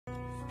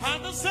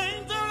At the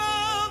center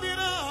of it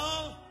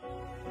all,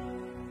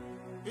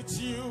 it's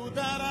you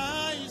that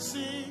I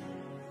see.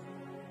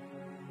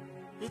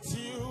 It's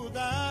you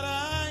that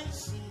I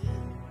see.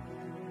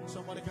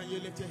 Somebody, can you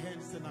lift your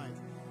hands tonight?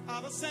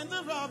 At the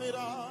center of it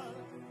all,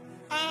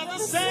 at the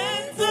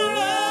center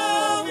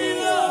of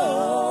it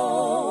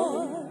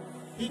all,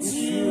 it's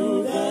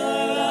you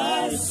that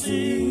I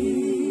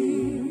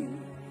see.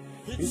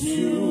 It's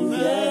you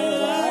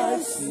that I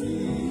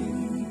see.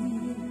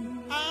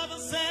 At the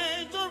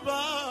center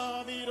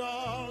of it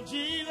all,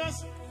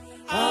 Jesus.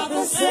 At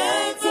the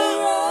center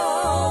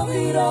of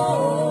it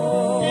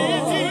all,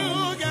 it's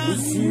you, God.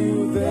 It's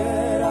you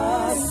that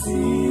I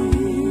see.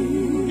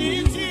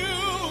 It's you,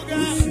 God.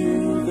 It's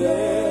you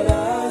that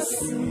I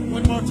see.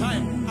 One more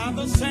time. At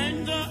the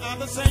center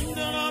of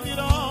it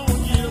all,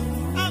 Jesus.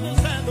 At the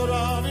center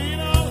of it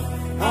all.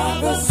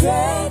 At the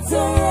center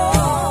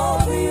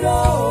of it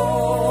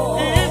all,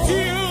 it's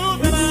you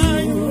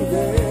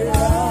that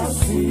I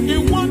see. You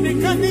want it,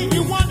 can you?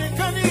 You want it,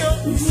 can you?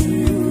 It's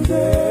you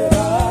that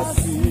I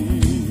see.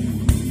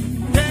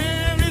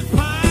 There is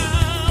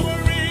power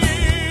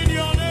in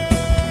your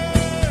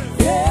name.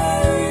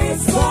 There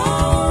is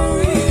power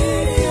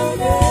in your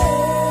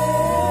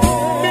name.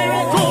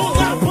 Miracles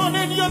happen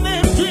in your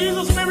name,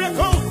 Jesus.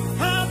 Miracles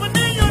happen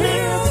in your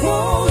name.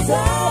 Miracles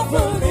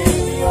happen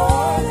in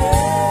your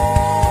name.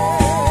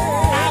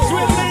 As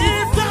we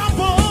lift our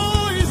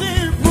voice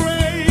in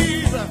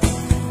praise.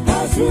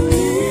 As we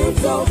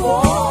lift our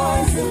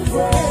voice in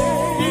praise.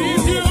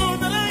 It's you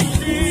that I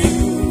see. It's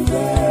you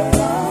that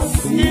I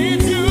see.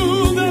 It's you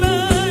that I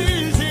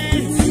see.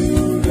 It's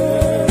you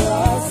that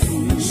I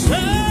see.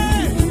 Say,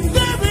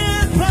 there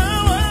is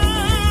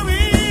power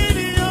in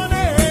your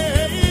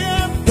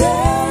name.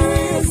 There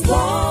is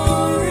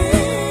power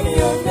in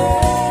your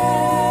name.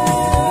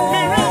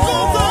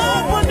 Miracles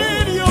happen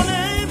in your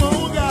name,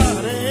 oh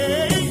God.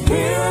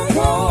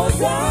 Miracles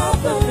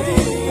happen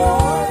in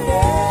your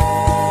name.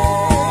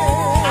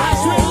 As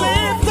we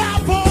lift our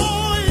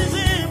voice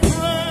in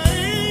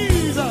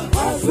praise.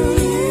 As we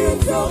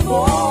lift our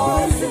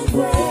voice in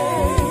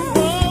praise.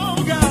 Oh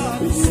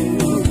God. It's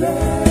you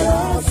that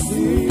I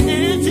see.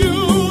 It's you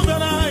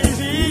that I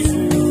see. It's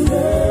you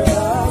that I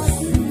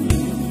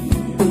see.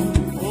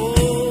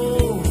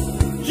 Oh,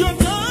 you're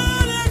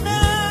not a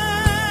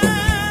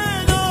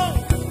man. Oh,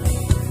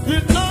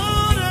 you're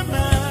not a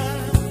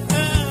man.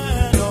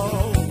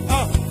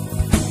 Oh,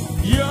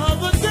 you're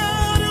the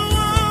God who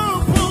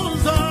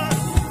opens doors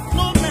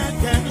no man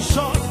can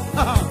shut.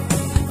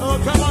 Oh,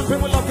 come on,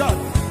 people of God.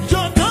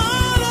 You're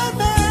not a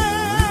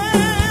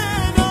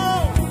man.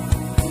 Oh,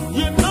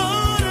 you're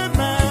not a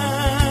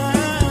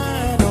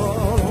man.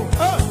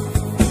 Oh,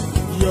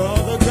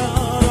 you're the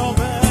God of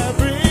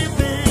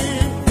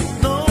everything.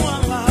 No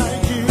one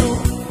like you.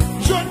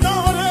 You're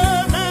not a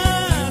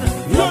man.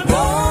 You're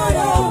not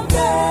a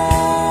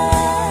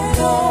man.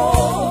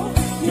 Oh,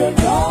 you're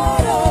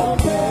not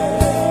a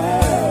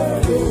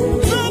man.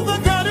 You're the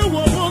God who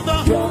opens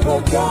doors. You're the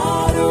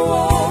God who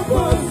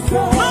opens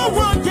doors. No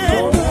one can.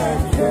 No man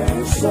can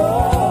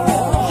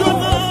shut. You're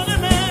not a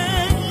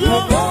man.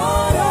 You're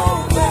not a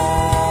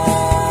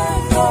man.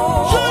 Oh,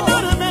 you're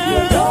not a man.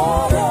 You're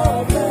not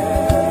a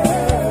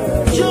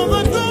man. You're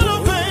the God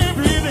of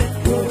everything.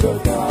 You're the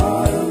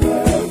God of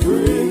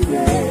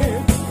everything.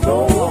 No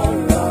one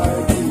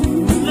like you.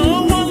 No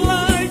one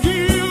like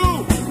you.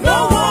 No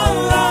one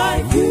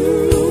like you,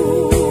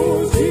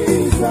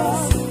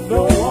 Jesus.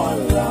 No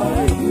one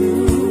like you.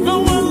 No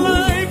one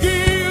like you.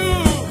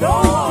 No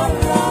one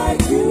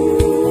like you.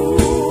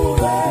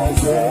 I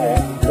say,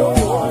 no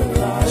one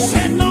like you.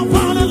 Say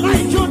nobody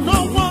like you. No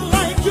one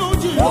like you,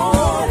 Jesus. No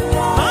one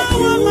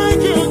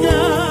like you,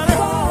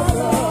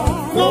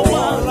 God. No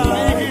one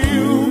like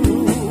you.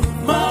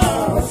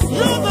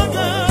 You're the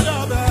God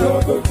of that.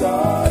 You're the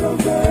God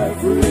of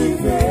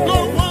everything. No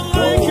one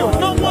like you.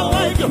 No one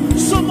like you.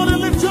 Somebody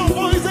lift your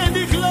voice and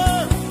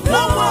declare.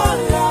 No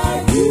one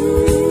like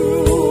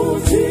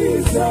you,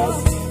 Jesus.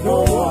 No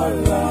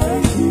one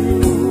like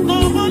you.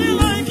 Nobody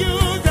like you,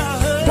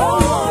 God. No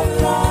one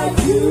like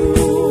you.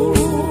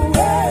 I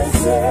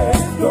say,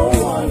 no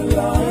one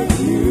like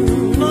you.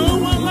 No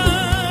one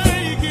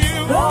like you.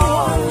 No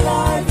one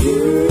like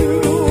you,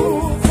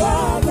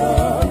 Father.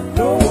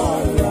 No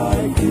one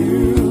like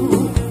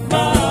you,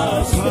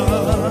 Master.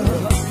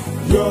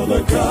 You're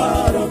the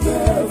God of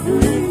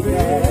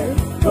everything.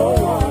 No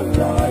one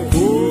like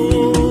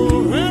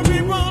you.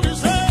 Everybody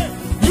say,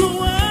 you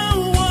are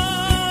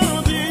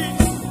worthy.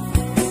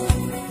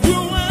 You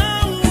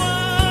are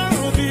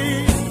worthy.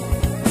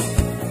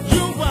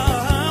 You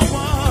are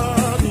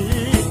worthy.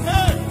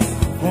 Hey,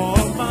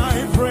 all my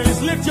praise.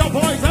 Lift your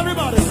voice,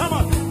 everybody. Come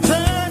on.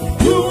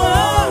 Say, you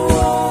are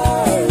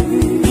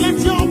worthy.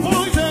 Lift your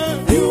voice.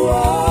 You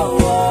are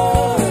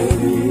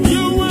worthy.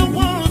 You are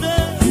worthy.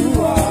 You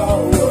are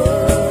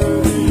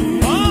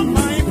worthy.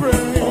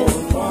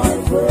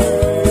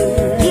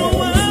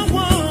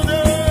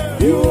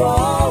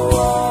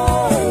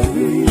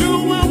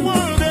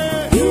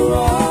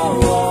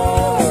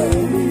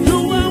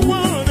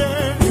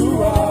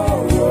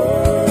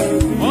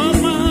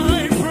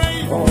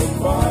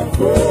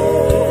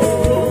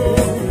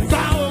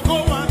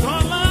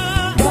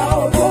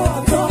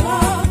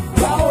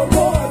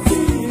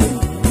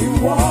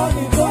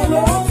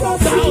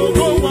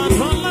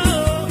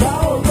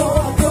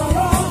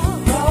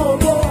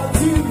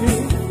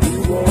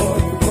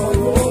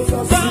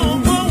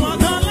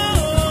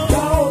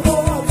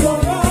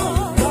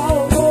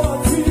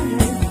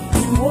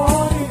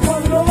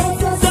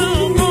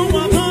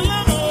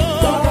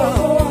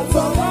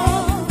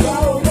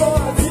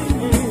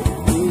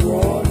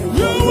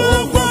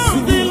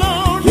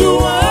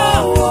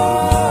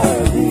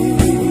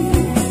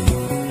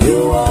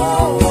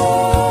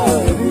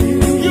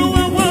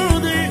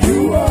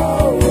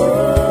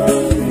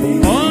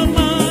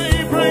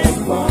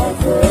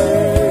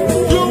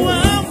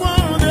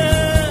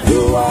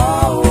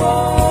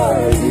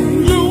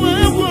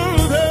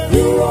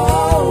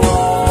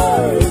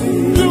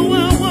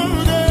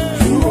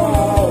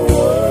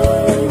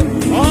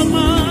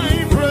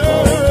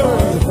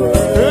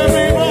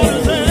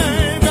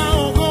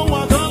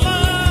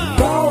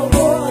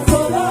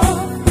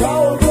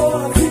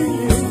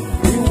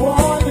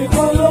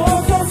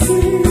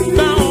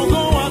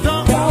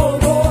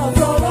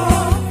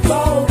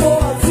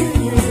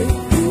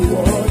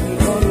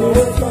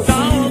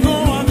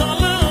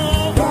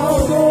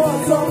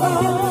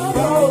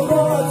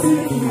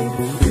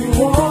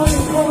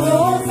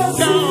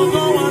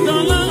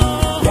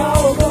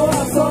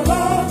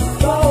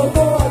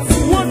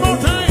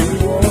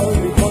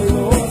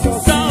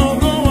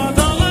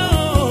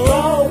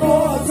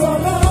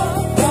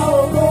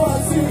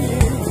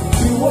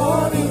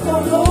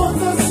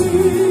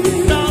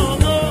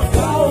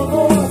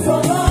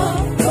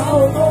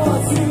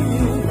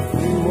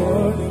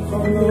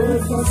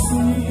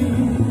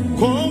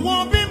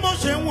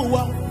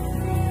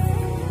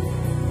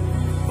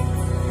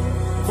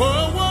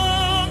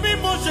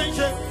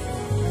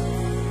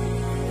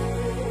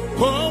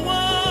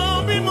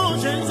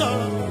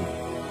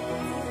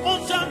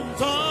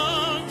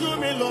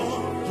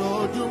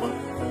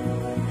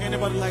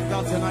 Anybody like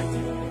that tonight?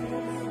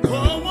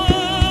 Come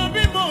on,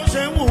 be more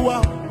than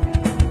wow.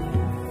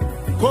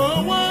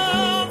 Come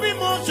on, be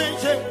more than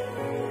shake.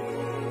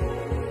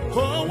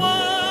 Come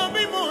on,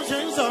 be more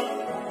than so.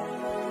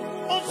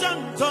 Ocean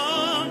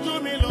turn to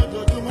me, Lord,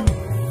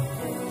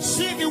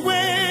 see the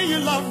way you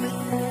love me.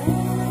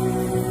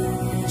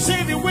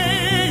 See the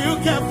way you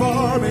care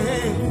for me.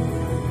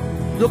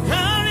 You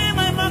carry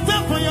my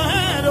matter for your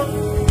head.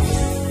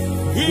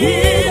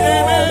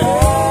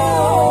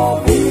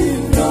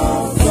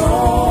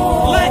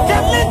 Like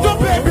a little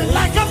baby,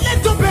 like a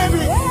little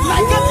baby,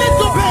 like a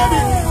little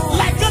baby,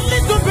 like a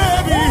little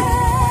baby.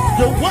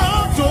 You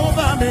walked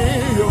over me.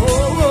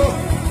 Oh,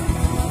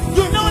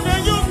 you know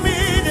that you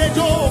mean a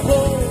joke.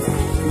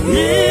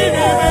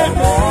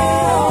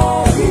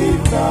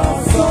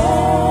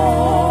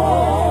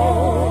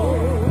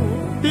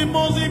 The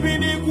most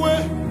evening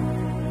way.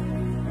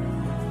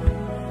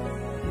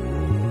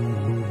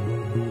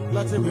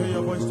 Let him hear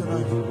your voice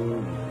tonight.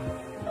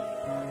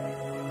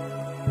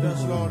 Yes,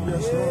 Lord,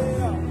 yes,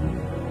 Lord.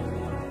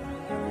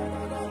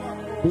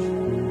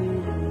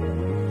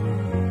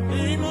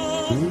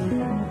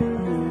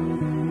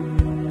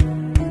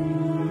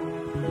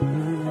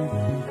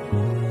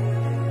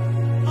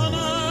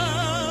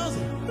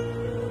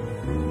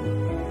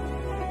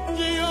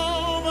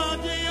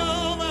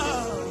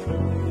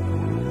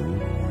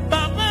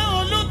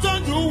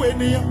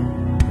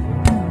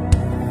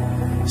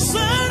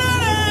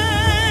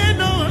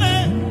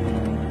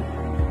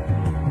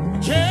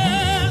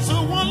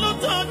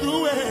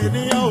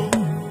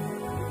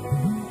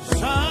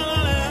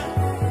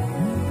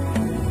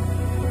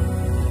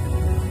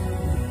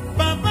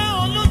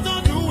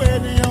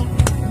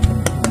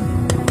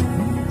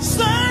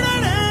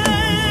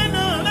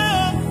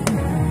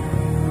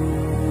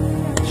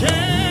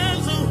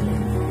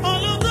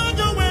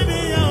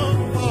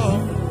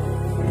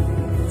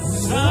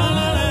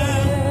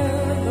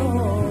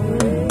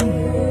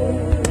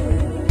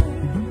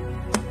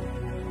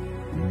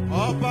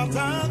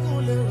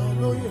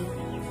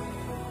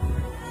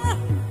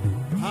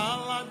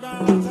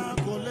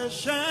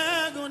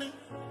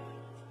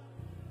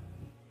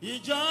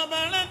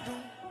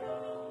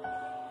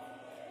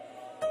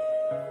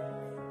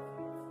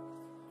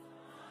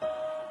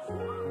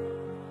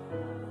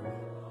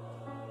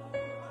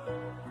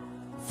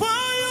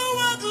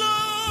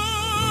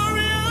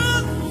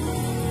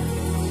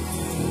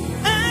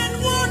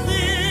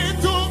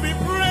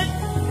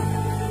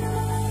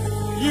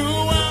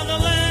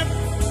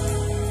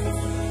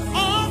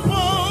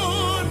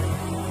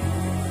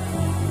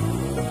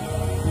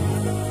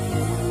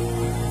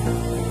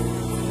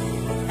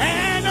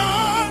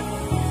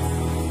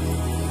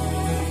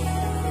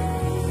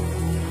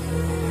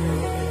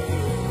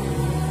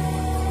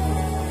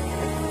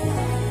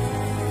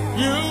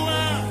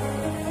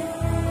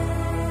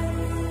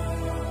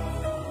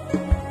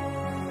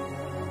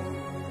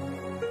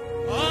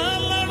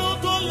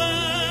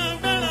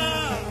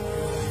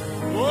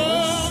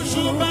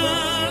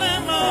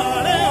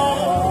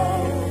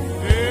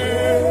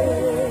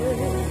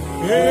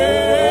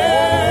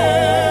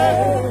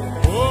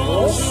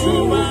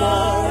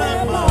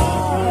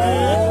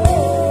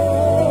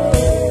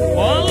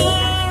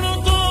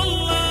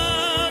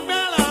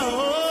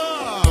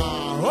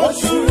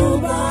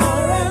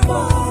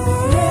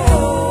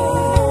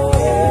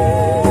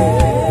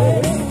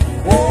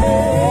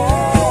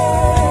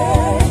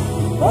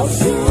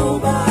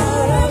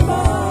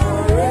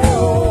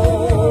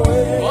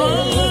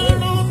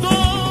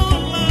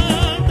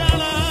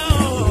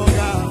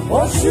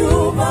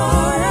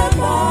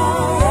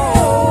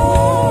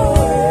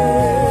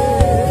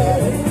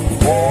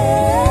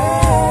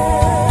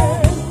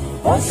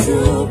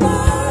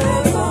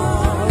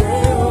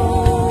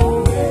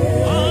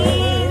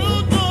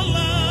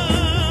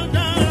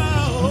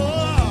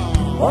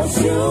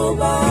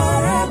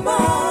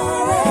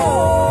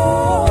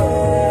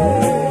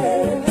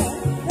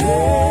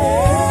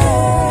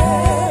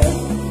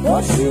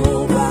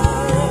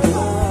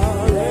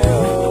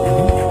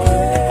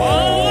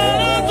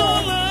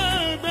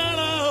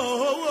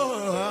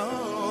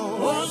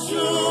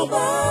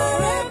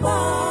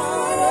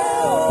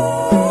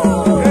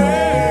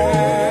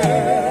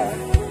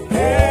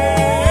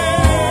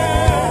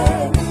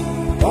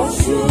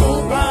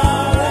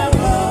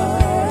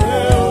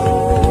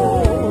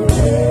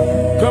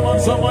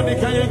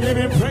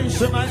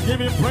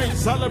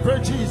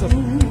 Celebrate Jesus.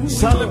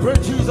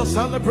 Celebrate Jesus.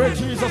 Celebrate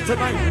Jesus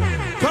tonight.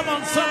 Come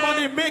on,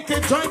 somebody, make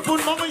a joyful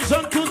noise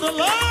unto the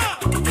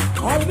Lord.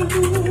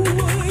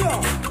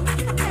 Hallelujah.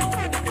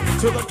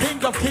 To the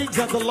King of Kings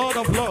and the Lord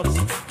of Lords.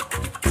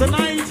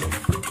 Tonight,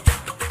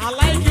 I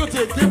like you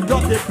to give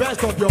God the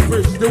best of your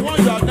praise, the one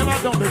you have never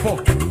done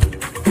before.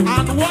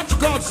 And watch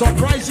God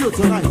surprise you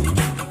tonight.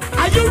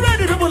 Are you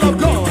ready, people of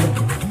God?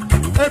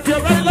 If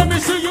you're ready, let me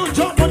see you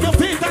jump on your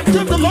feet and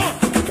give the Lord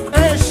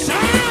a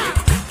shout.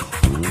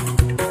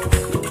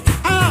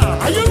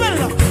 Are you ready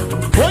now?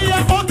 Oh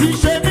yeah, oh,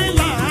 me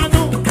la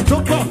no to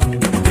go.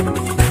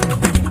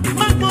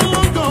 Mamma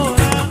Lord, oh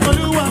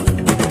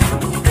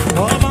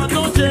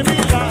no, me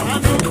la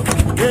no.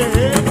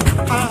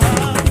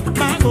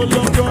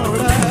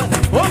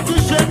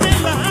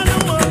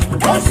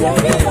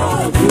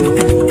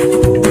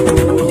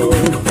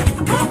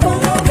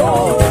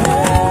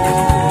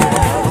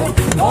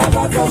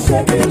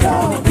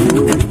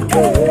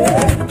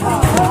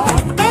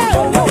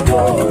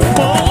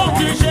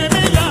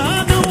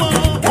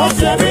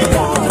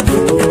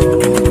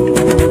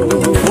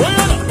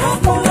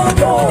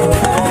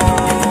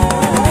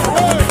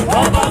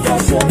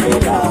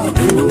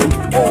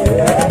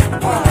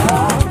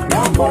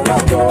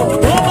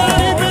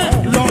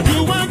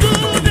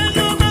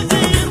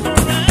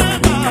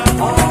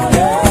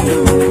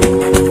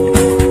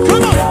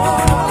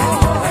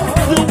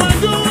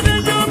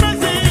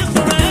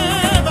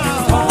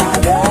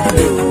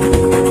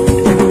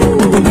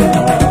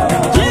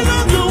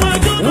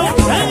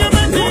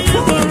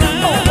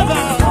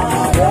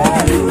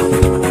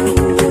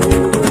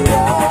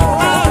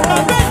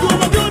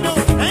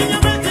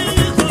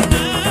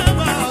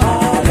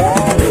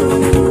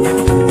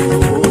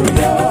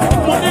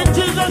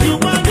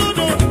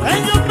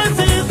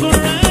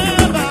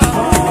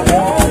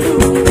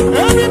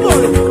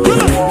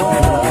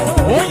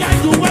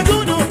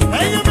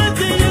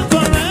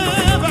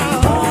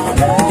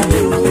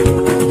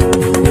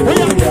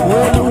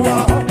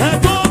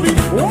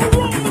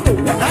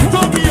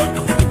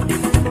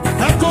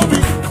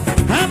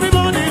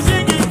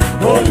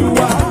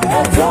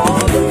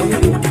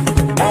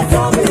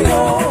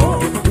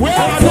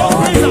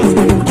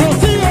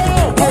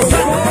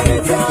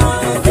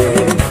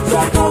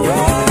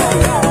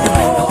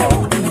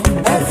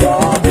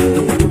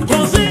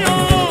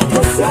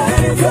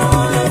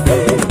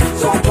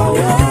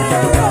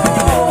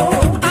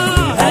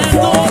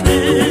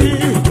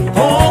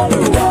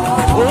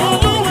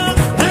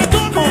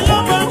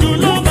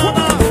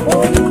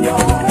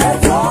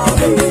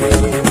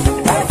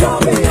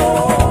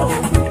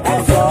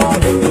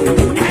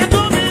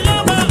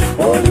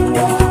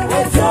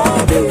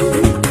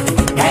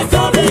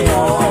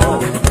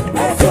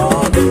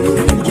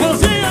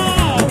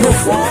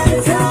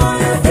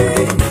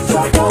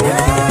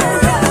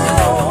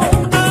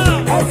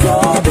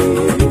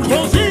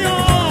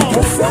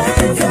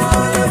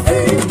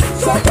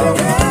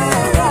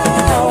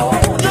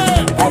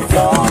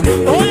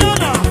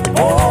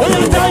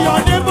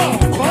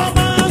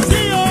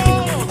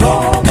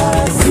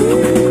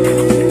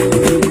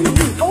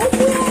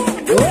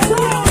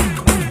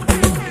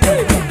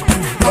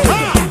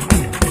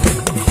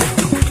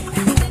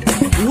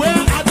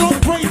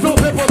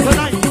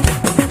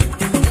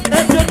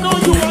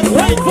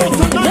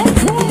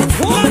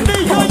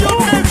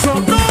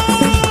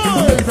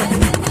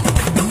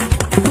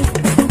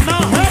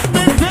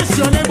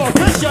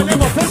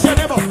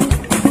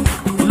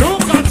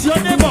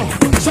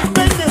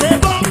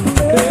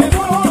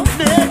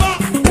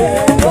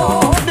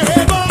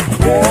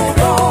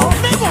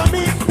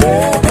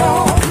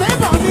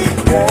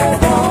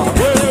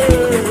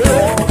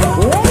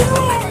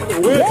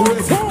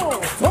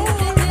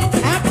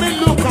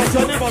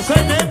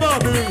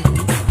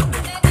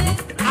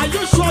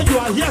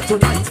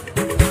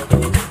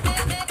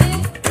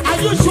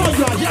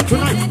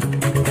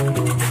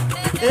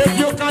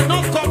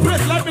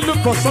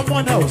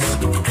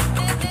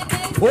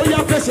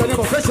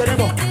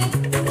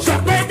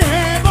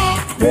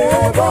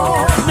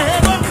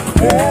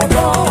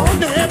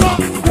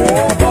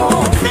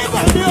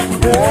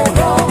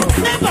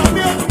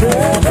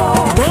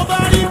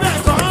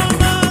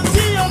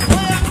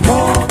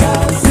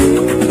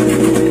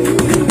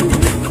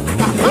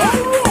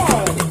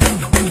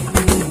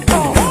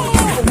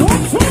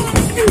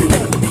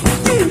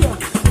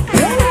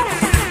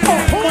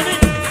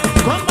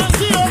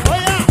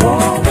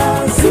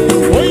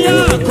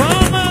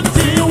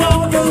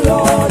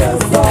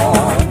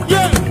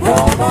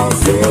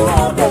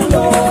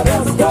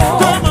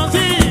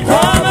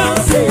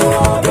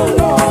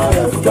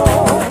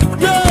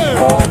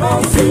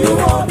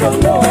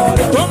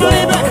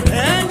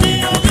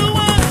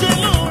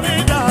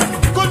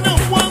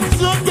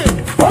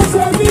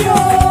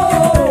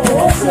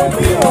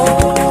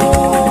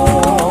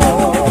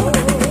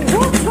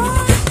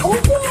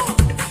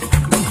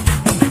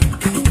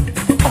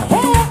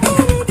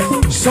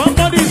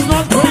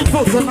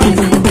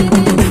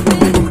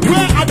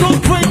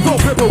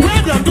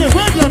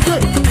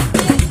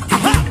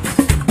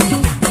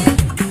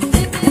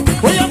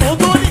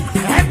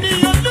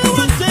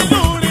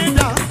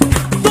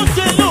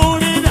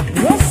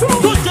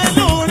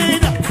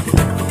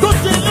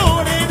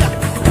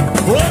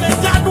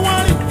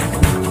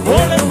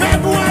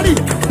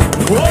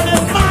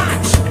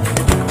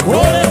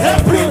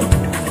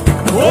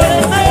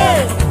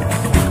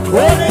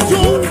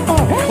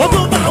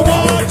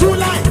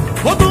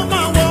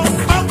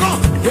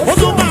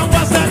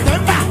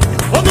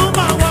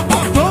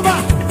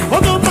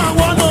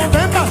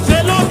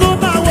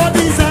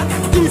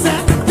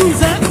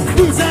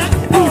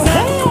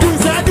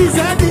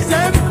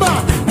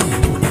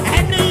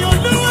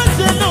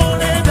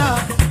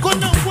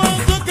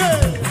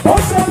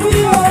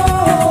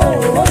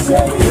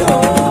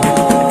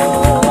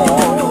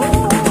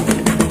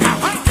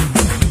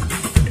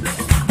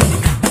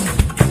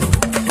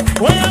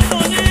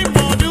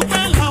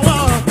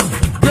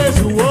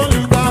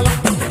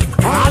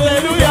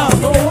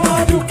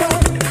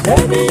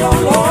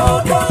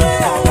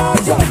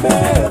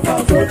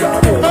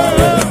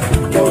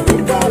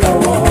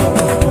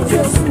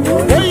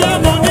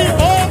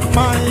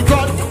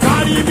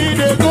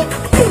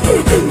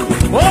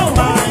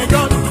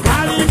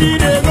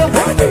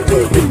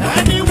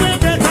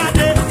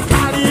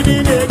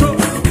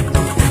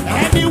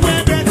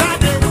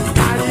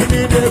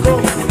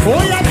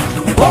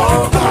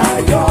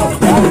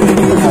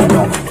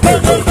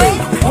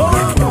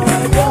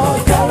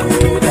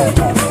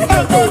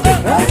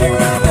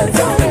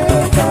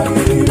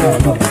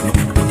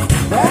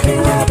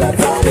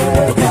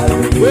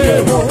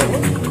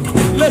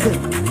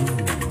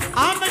 Listen,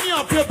 how many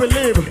of you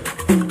believe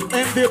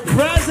in the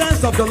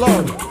presence of the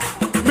Lord?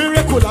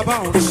 Miracle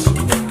abounds.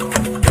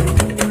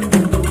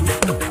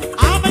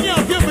 How many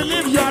of you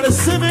believe you are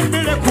receiving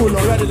miracle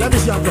already? Let me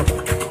see your hand.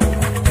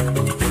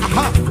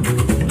 Aha.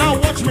 Now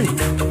watch me.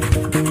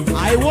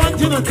 I want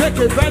you to take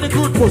a very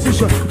good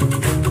position.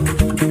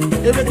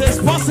 If it is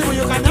possible,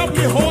 you can help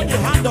me hold the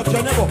hand of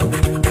your neighbor.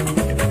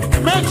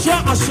 Make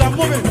sure as you are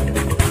moving,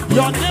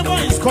 your neighbor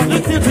is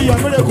connected to your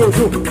miracle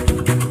too.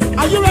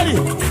 Are you ready?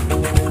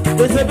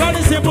 It's a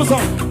very simple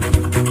song.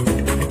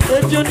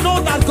 If you know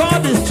that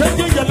God is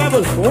changing your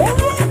level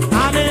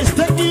and He is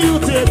taking you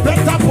to a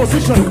better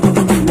position,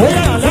 oh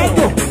yeah, let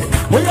go.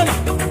 Oh yeah,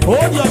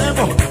 hold your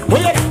neighbor. Oh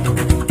yeah,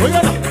 oh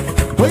yeah,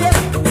 oh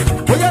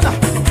yeah, oh yeah.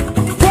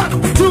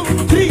 1, 2,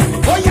 3.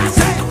 Oh yeah,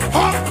 say,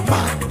 oh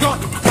my God,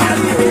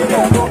 carry me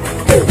there.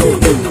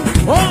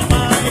 Oh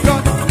my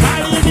God,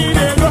 carry me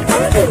there.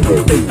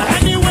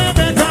 Anywhere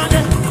better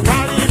there,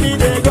 carry me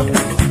there.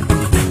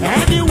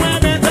 Anywhere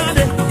better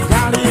there,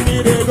 carry me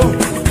there.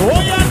 Oh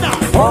yeah, now.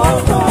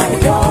 Oh my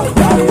God,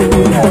 carry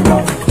me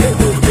there.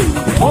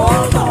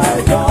 Oh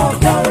my God,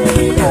 carry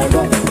me there.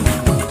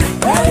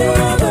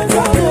 Anywhere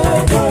better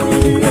there, carry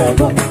me there.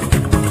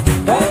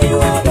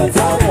 Anywhere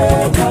better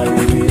there,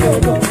 carry me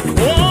there.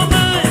 Oh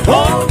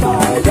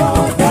my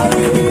God,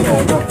 carry me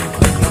there.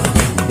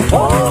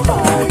 Oh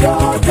my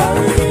God,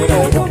 carry me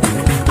there.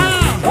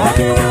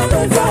 Anywhere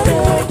better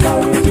there,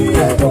 carry me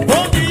there.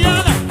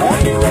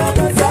 Anywhere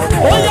better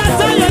there. Oh yeah,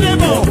 tell your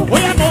neighbor. Oh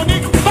yeah,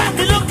 Monique.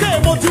 Babiloke,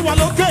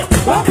 Motualoke.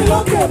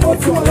 Babiloke,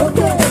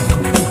 Motualoke.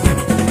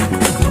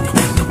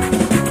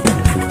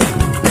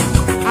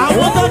 I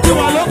want to do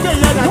a look at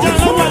you. I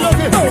just love a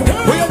look at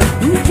Monique,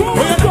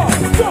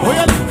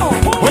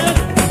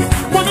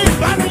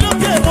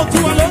 Babiloke,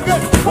 Motualoke.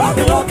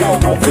 Babiloke,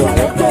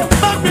 Motualoke.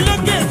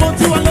 Babiloke,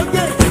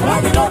 Motualoke.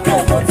 Babiloke,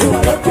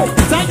 Motualoke.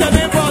 Tell your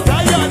neighbor,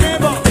 tell your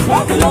neighbor.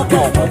 Babiloke,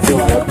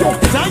 Motualoke.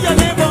 Tell your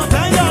neighbor,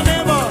 tell your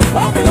neighbor.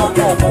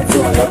 Babiloke,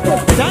 Motualoke.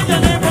 Tell your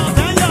neighbor,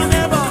 tell your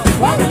neighbor.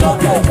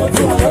 Babiloke,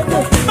 Motualoke.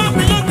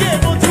 Babiloke,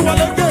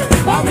 Motualoke.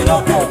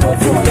 Babiloke,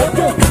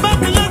 Motualoke.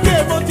 Babiloke,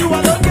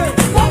 Motualoke.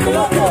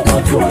 Babiloke,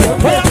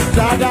 Motualoke. Oh yeah,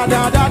 da da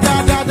da da da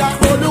da da.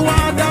 Oluwa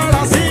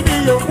dara sí mi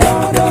o. Da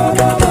da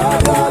da da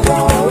da da.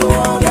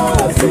 Oluwa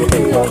dara sí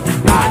mi o.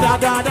 Da da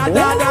da da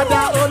da da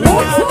da.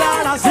 Oluwa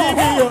dara sí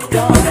mi o.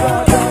 Da da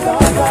da da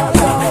da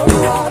da.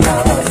 Oluwa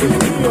dara sí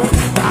mi o.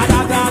 Da da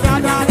da da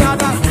da da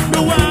da.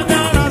 Oluwa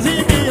dara sí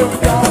mi o.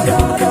 Da da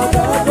da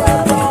da da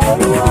da.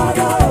 Oluwa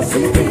dara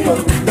sí mi o.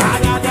 Da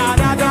da da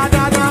da da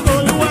da da.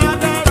 Oluwa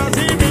dara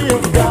sí mi o.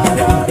 Da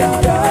da da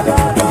da da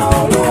da.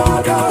 Oluwa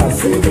dara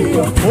sí mi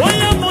o. Oh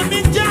yeah, mo ní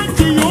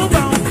jáǹkì yóò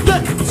bá ń gbé.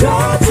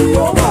 Jáàtì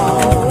ó wà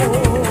ó.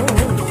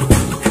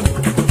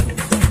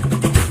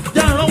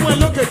 Jẹ́ ìrànwọ́ ẹ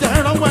lókè, jẹ́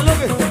ìrànwọ́ ẹ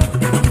lókè.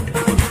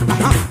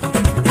 Aha,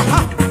 aha,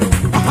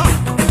 aha,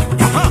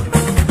 aha.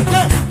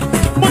 Yeah,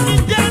 mo ní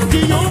jáǹkì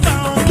yóò bá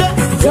ń gbé.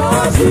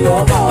 Jáàtì ó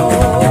wà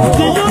ó.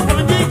 Tí yóò bá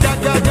ní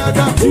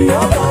gàgàgàgà. Tí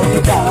ó bá yí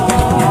ká.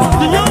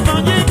 Tí yóò bá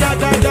ní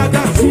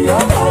gàgàgàgà. Tí ó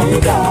bá yí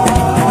ká.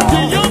 Tí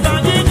yóò bá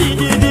ní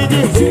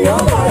dìdìdìdì. Tí ó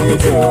bá yí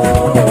jò.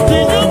 Tí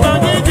yóò bá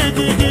ní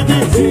dìdìdìdì.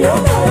 Tí ó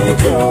bá yí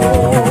jò.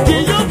 Tí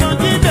yóò bá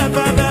ní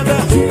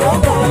bẹ̀bẹ̀bẹ̀bẹ̀. Tí ó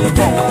bá yí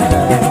tẹ̀.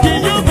 Tí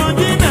yóò bá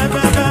ní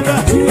bẹ̀bẹ̀bẹ̀bẹ̀.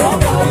 Tí ó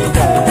bá yí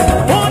tẹ̀.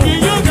 Ó ní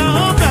yóò gà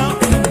ọ̀bẹ̀.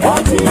 Ó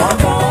ti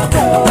ọkọ̀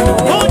ọkọ̀.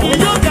 Ó ní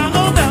yóò gà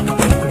ọ̀bẹ̀.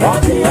 Ó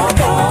ti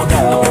ọkọ̀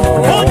ọkọ̀.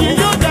 Ó ní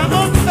yóò gà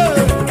ọ̀bẹ̀.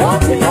 Ó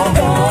ti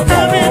ọkọ̀ ọkọ̀.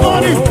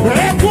 Everybody,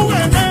 ẹ̀kú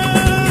ẹ̀mẹ́.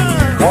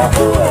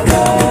 Ẹkú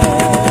ẹ̀mẹ́.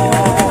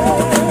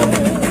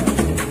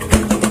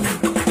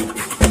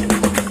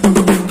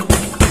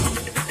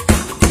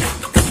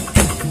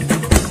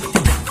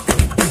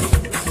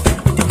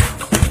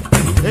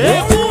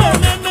 Ẹ̀kú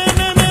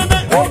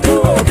ẹ̀mẹ́mẹ́mẹ́mẹ́. Ẹkú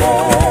ẹ̀mẹ́.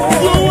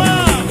 You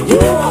are.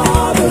 You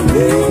are the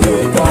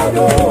living God.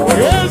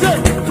 Yes, sir.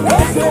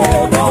 Ẹsẹ̀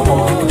no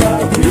one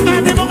like you.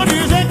 Everybody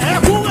say,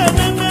 ẹ̀kú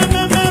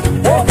ẹ̀mẹ́mẹ́mẹ́mẹ́.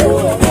 Ẹkú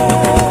ẹ̀mẹ́.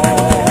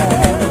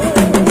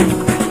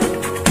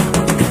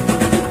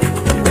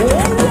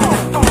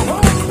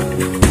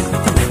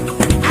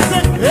 I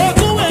said,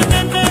 ẹ̀kú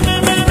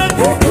ẹ̀mẹ́mẹ́mẹ́mẹ́.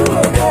 Ẹkú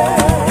ẹ̀mẹ́.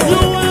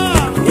 You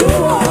are. You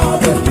are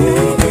the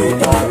living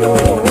God.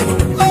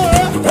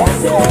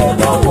 Ẹsẹ̀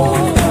no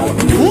one like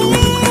you. Who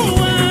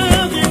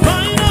are the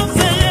final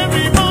say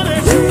everybody?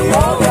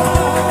 Jehovah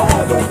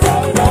has the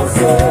final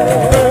say.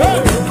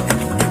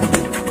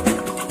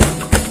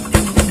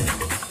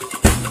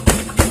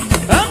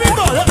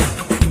 Everybody.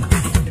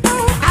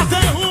 I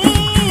said, who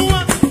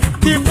are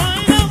the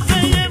final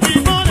say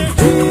everybody?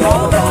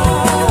 Jehovah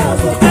has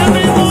the final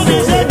Everybody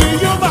say. say,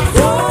 Jehovah.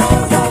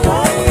 Just a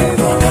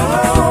life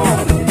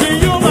around.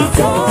 Jehovah.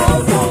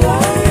 Just a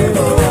life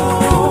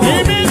around.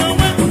 Give me the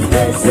way.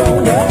 Makes your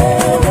way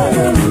around.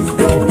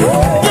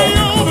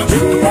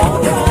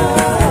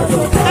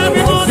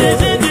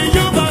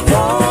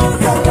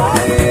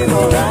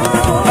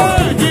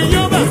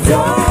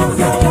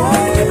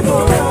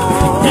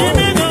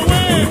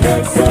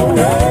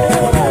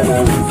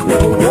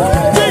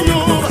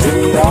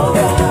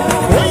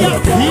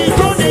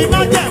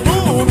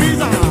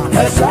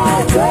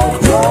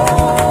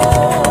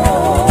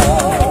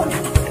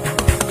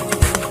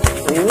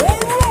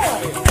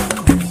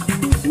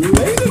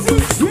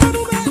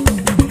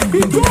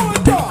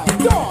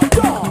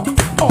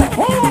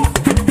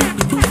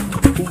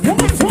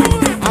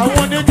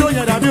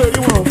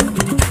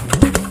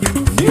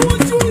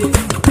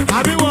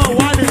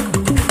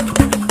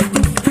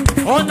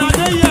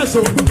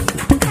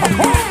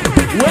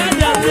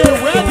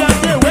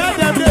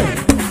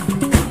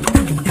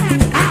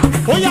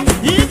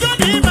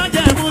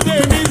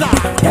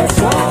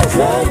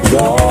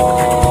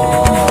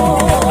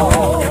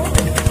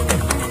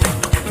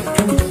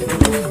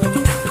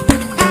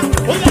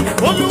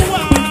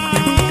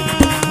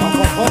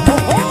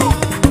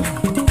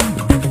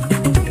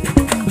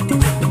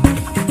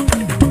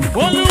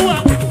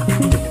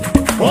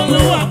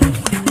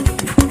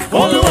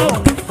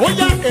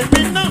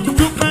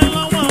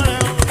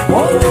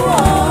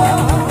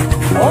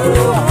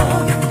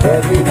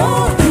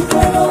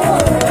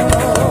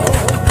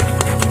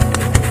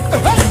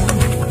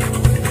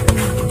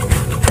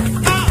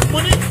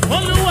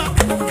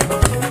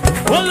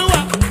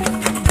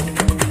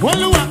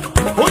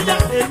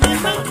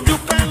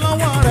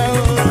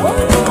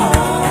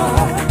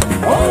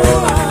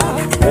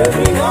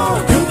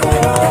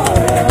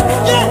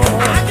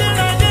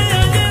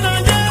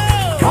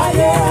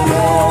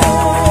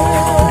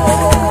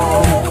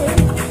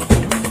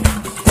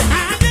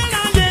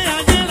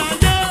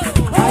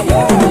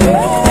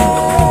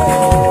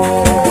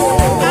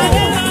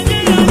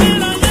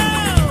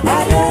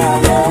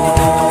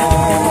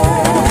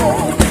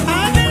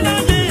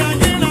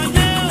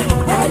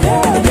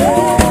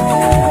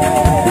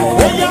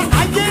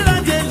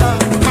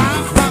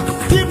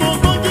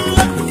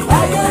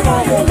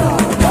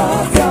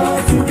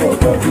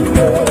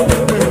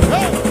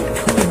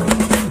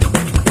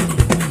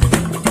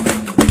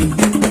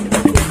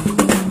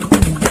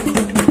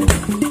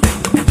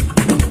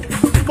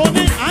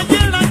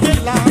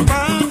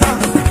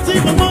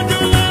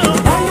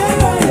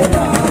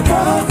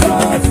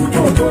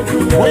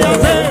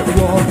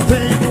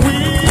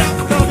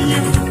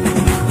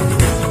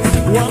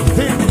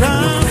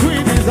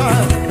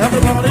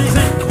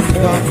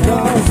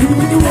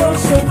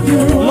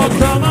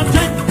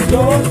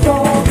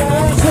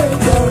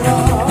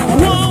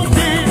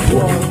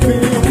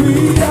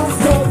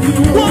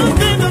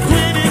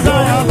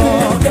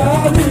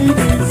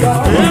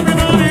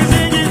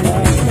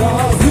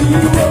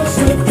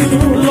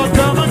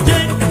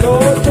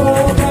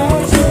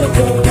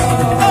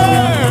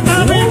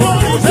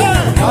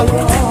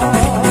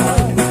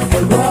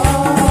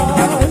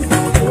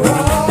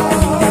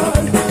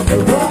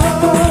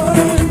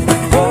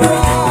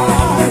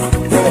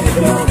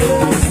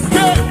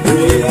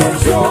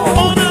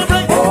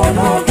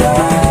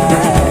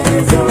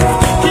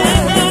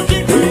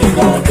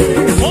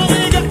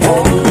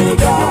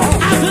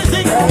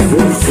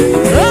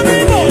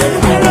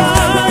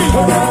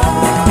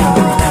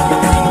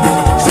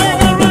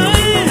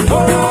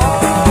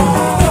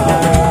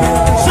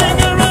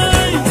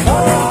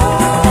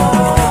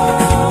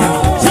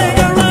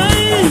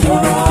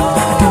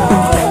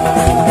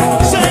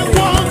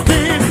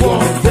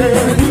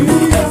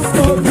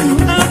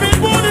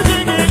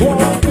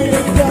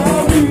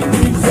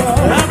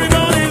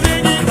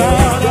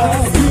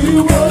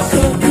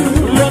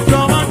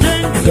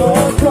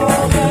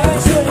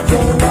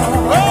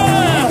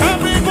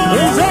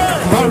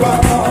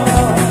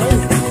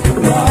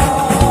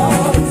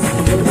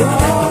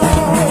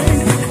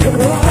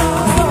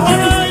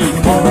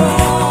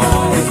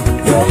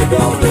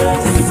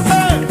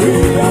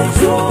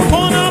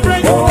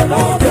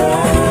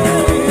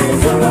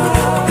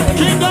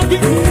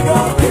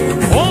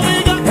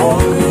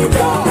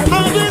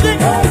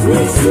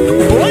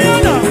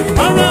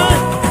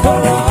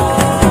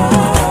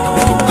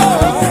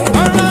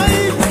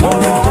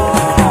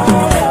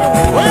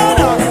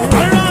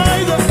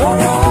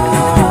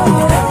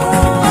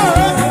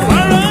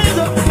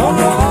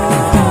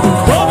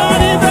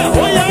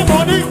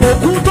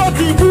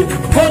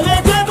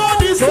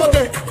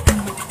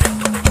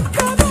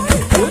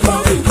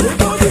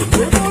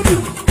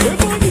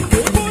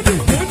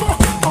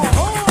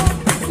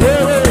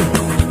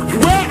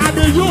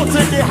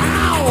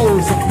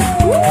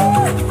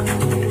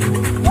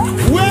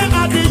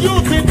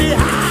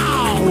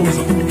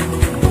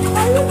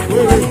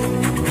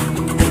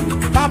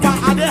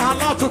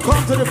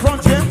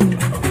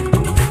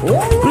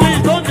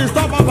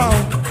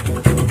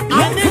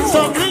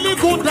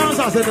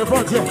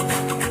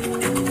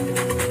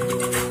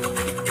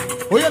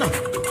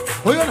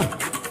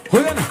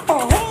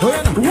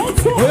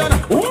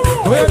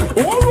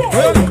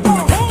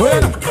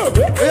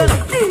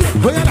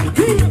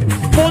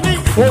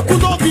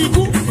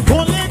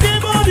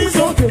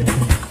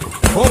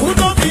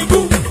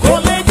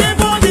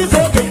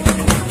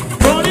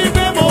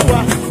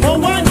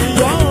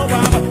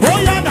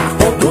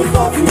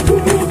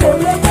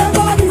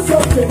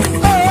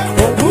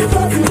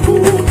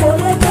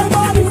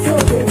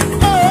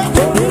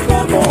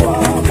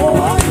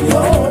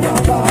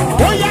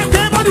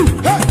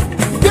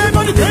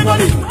 Hey,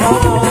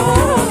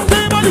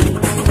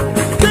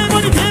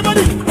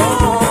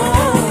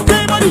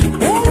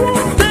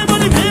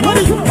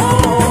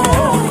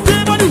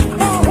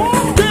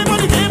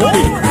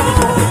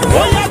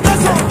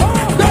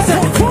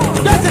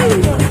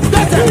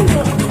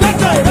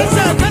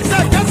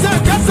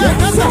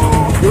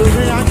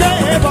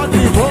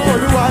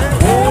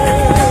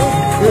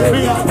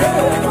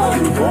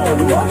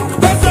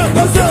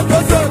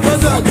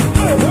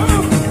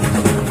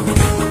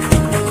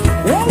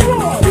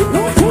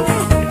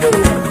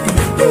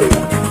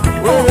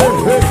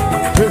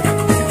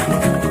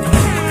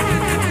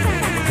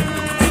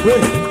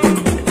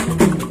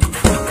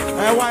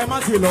 Why am I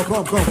here?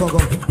 Come.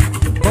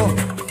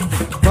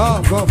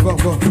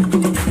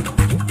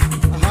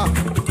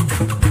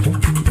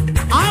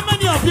 How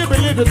many of you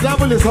believe the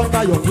devil is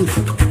under your feet?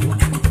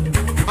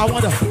 I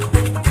wonder.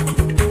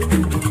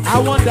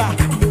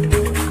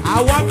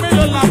 I want me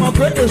to love a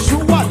great shoe.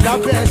 What that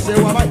bear say?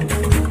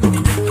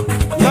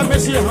 Let me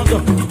see your hand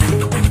up.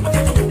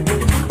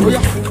 Oh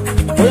yeah,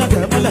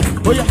 Demale.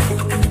 Oh yeah,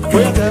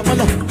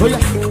 Demale. Oh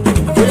yeah,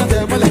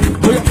 Demale.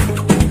 Oh yeah.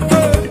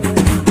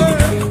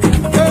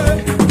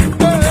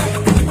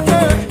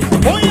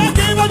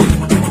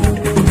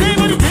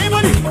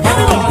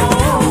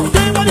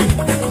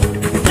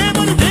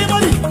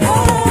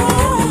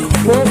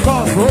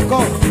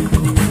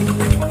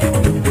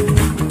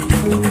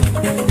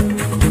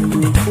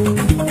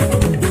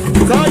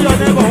 Tell your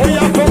neighbor, oh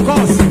yeah,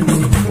 focus.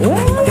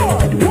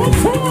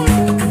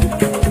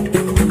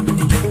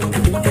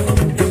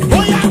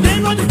 Oh yeah,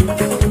 demon.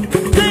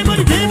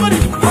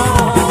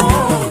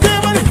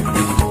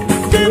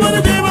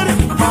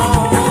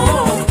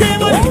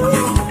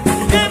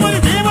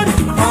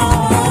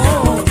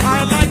 I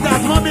like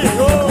that, mommy.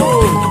 Oh.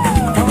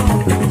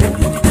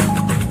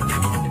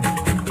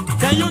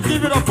 Can you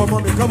give it up for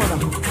mommy? Come on now.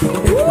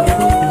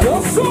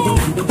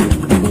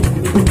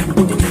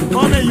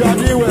 Mommy, you are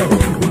doing well.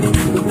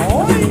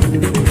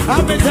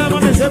 How many times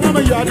mommy say,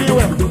 mommy, you are doing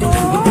well?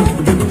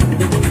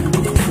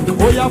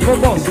 Oh yeah,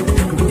 focus.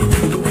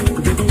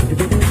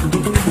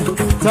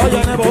 Tell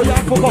your neighbor, oh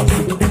yeah, focus.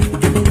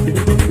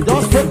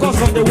 Just focus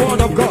on the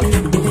word of God.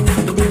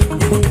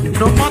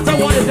 No matter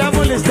what the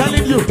devil is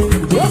telling you.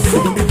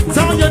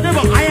 Tell your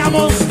neighbor, I am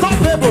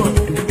unstoppable.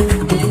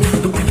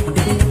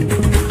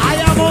 I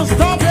am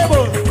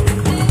unstoppable.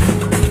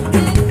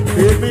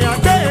 Give me a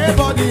day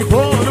body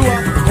for the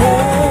one.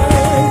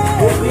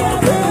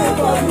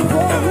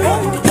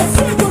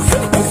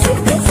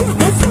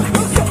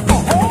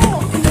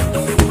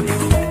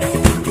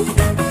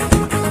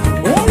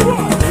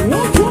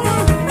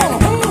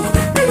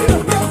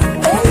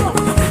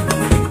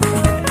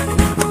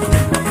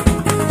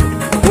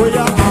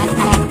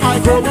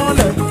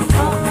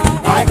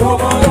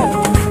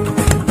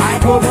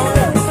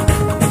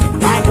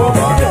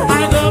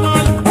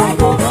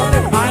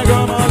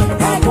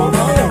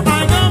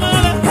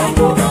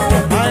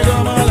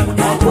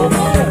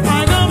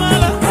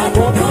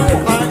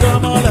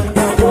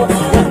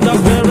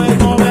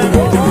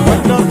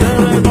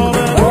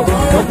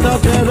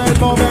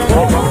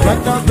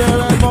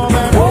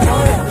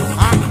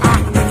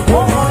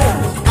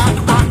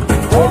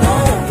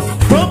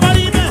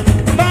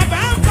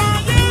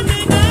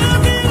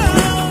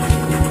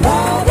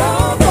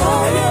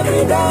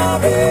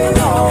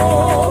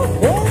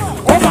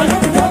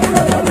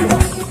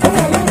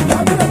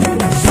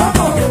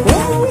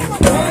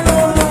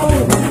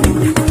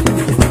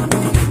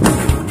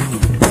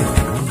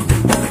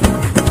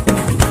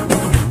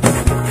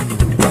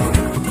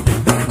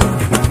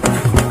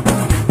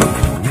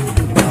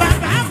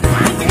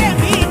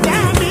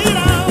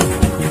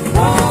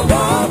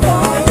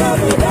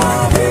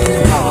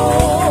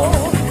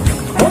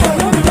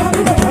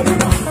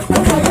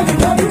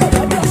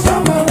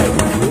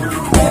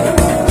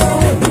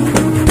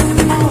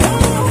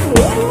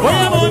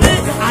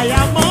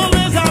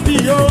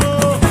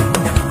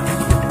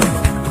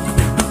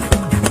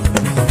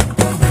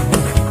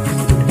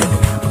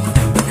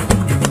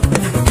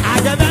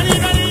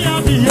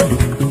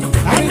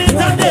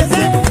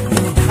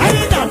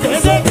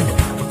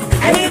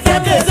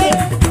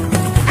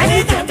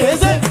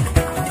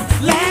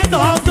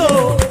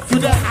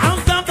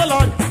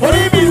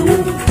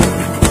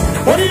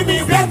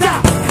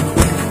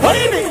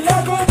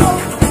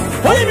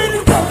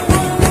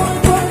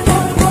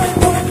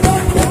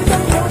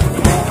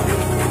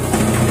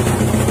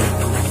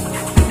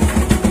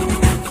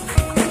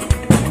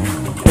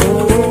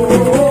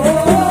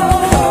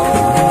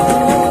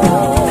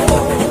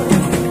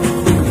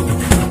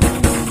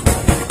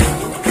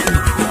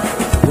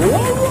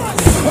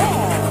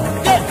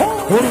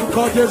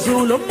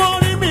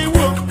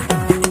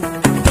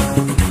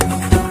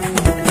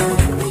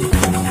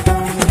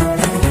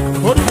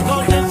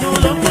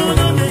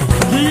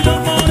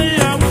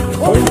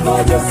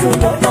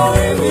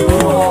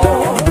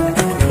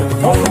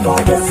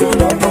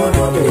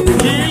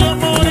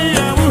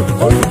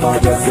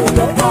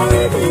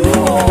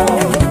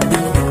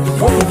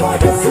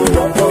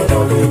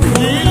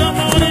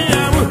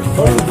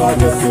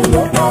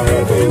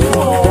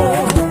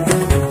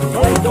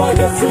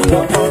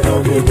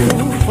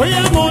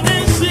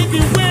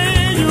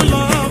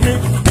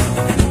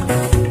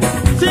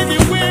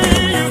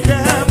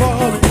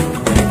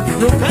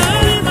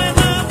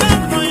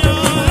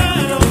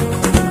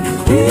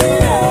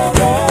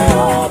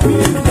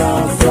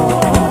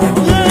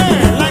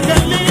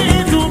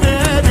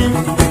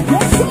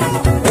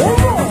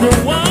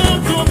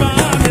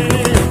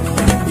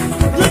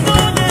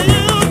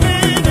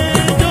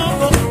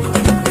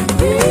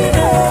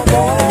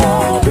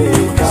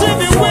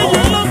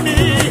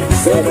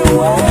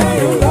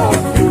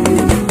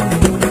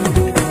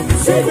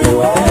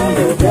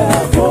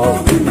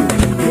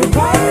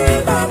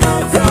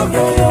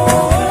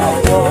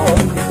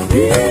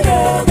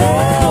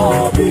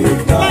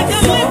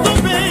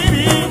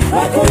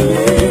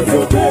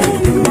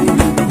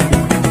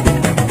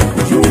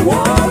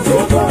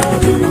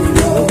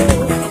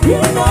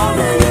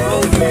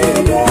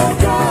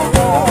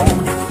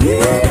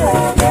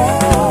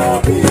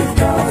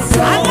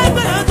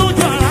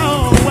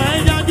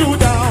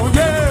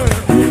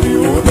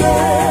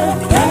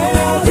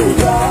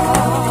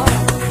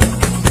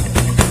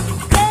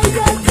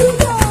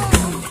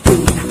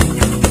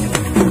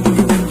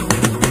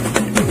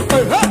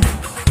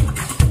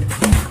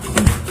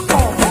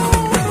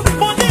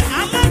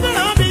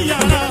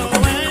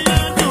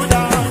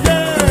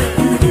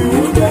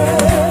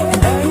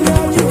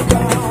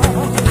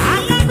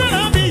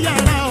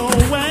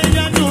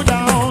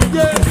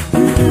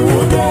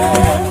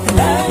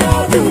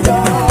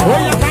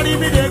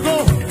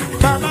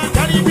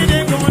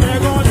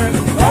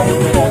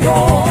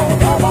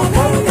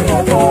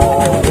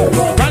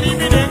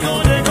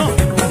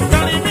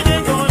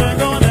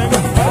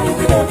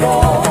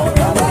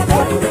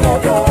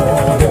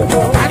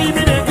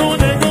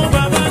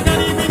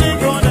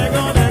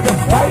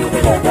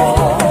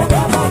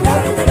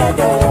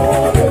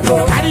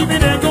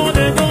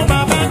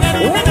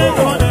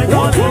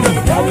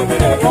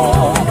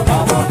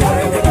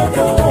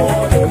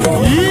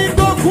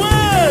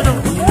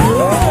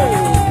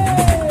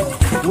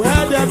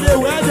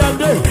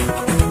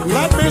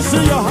 Let me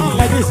see your hand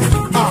like this.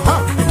 Aha,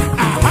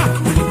 aha.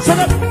 Sing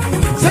it,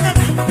 sing it,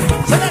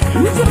 sing it,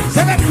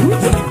 sing it.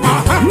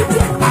 Aha,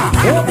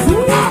 aha,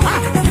 aha.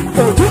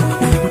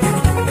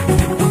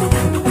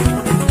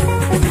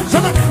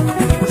 Sing it,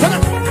 sing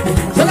it,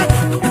 sing it,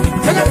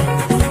 sing it,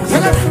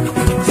 sing it,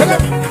 sing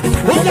it.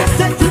 We just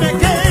take to the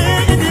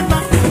gate in the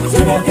back. To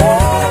the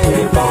gate in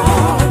the back.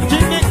 To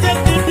the gate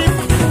in the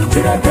back. To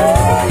the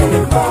gate in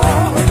the back.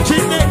 To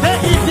the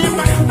gate in the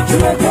back. To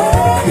the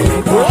gate in the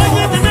back. Oh,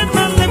 yeah, the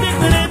man living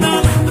with it now.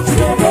 To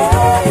the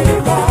gate in the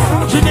back.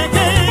 To the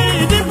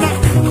gate in the back.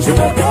 To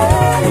the gate in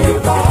the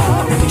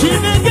back. To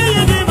the gate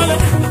in the back.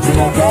 To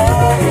the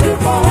gate in the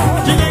back.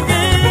 To the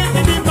gate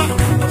in the back.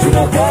 To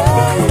the gate in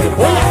the back.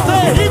 Oh, yeah,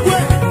 say, Igwe.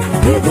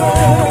 Igwe.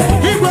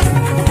 Igwe.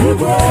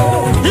 Igwe.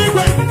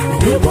 Igwe.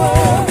 Igwe.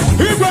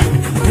 Igwe.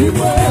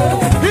 Igwe.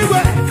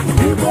 Igwe.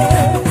 Igwe.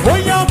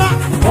 Onyama.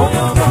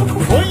 Onyama.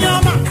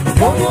 Onyama.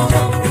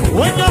 Onyama.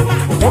 Onyama.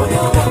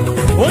 Onyama.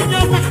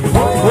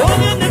 Onyama.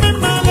 Onyama.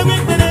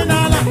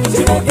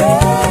 Chineke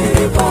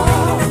Iba.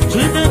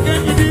 Chineke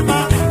Iba.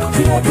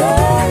 Chineke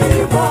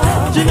Iba.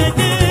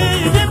 Chineke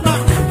Iba. Chineke Iba.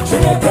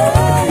 Chineke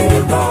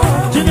Iba.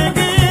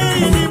 Chineke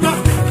Iba.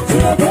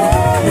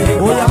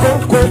 Oya go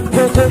go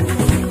go go.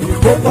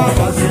 Go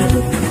babasi.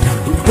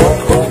 Go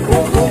go go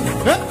go.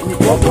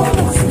 Go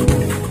babasi.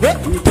 Go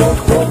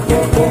go go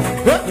go.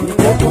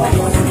 Go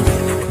babasi.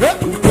 Go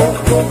go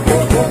go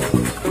go.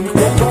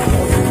 Go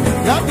babasi.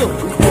 Yago.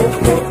 Go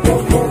go go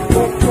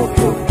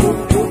go.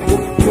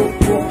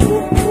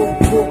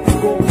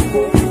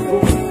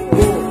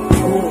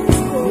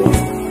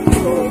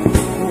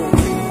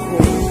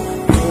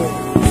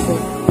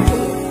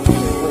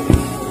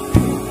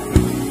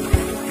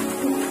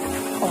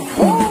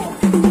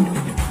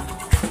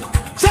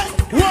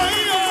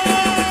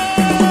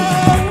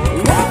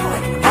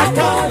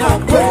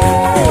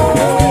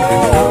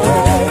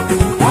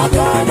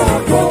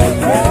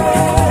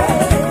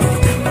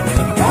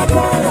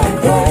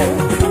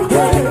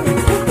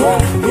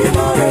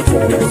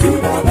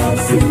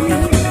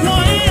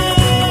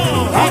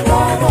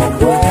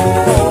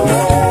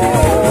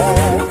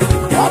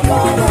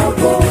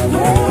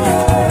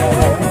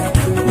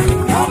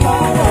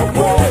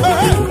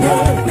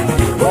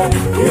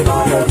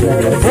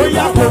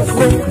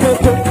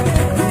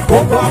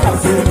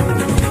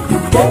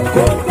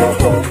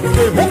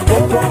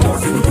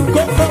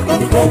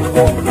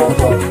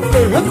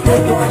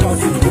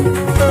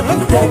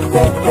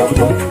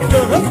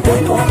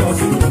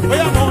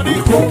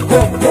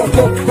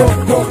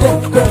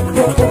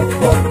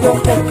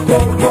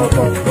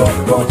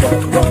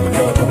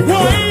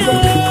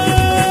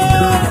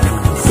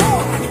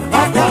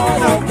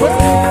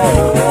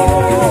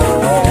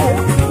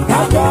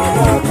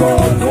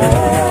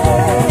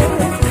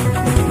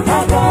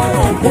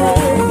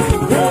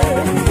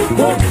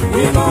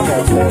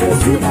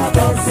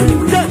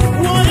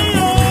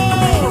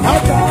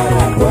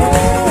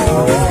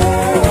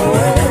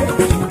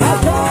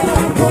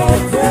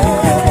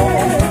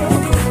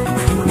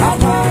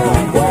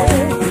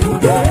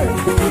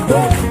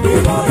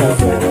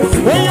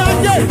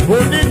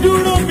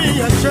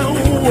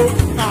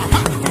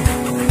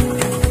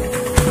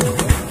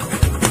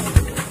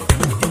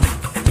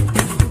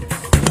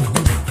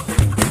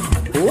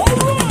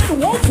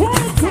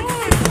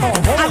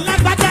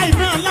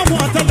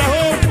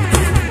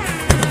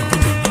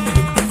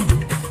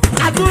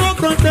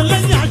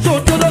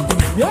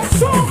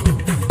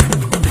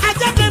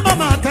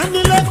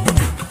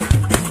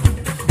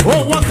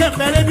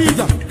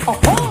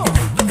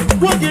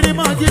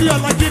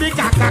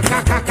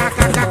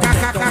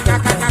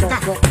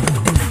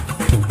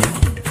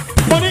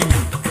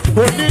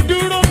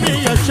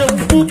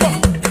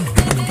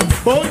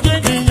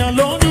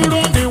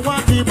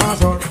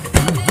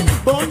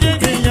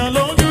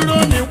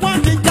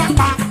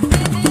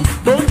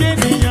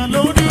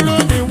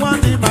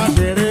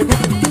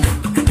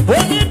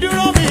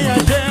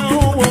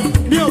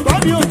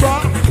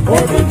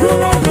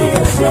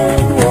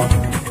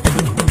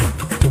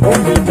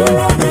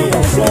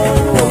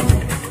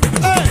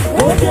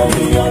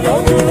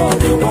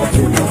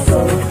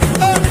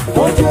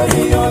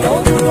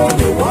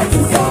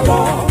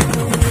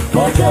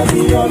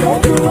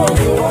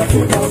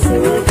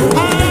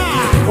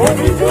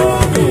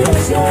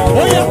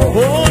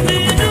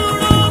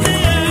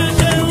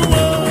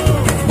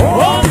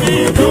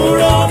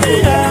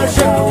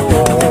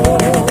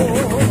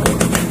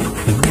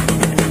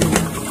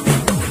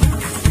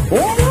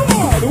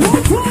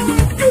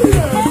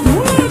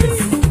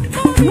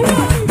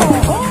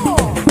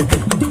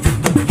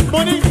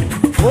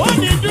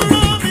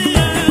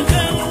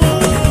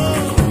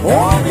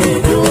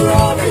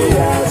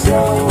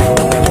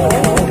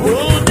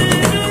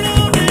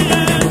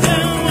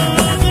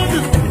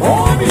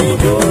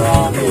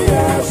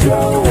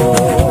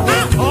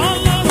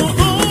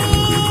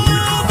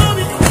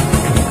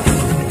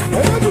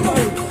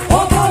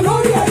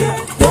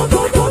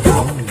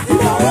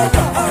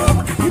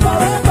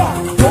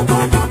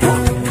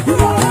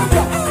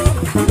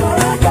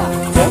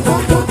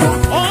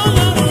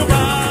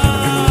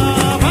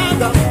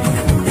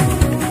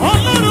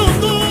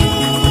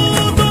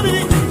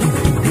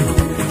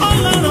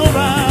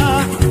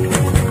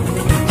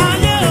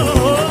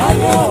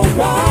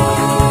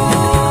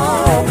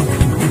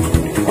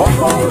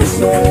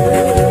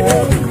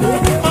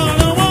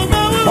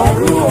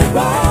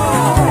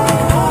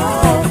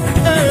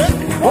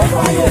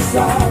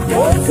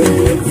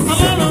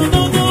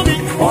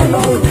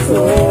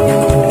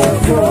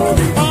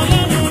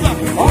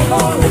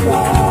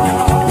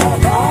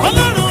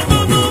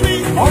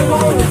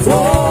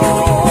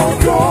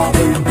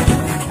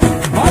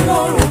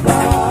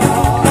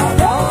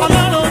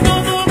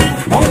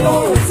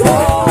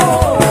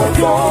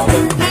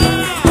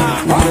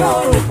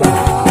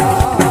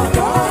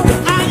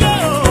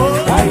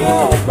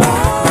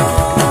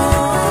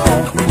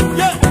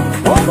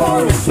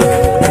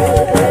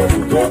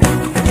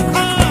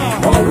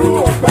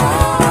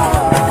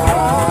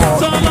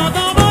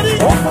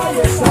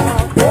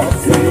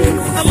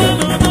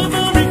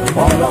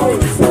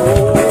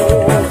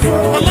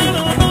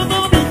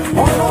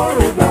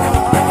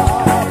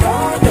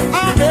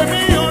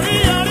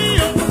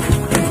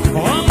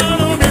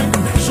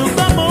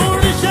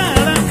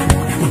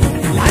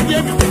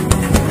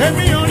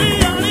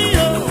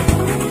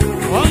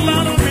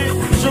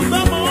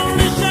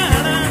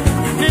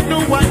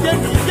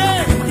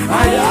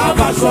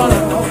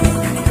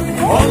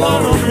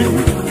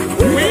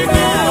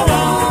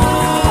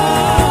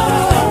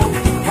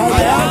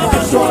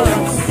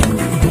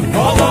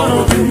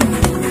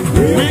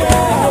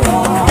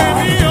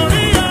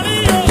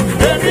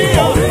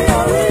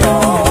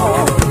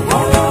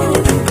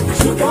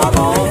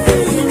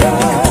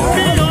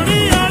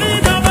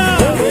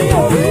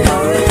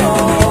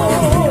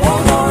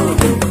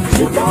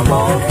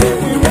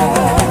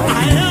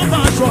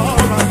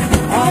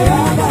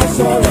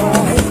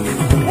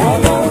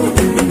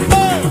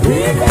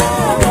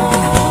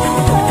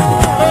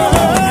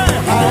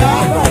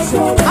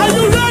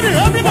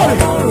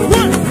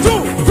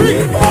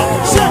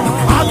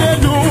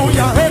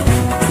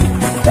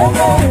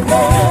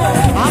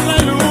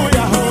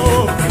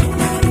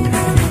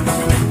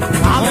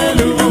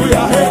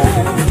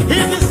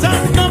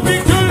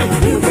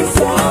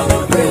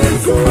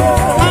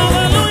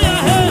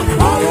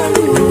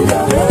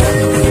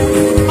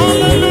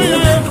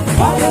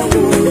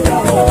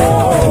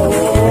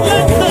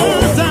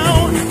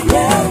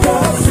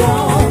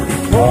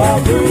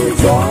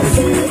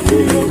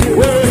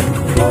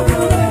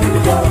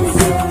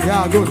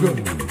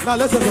 Now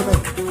listen to me.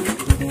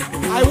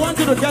 I want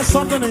you to get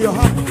something in your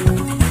hand.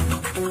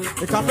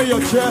 It can be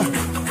your chair.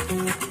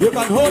 You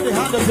can hold the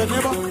hand of your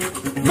neighbor.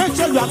 Make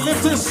sure you are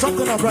lifting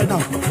something up right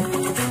now.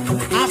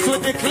 As we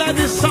declare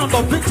this sound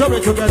of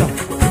victory together.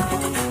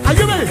 Are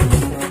you ready?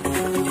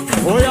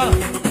 Oh yeah.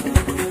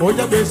 Oh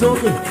yeah,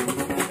 bezoke.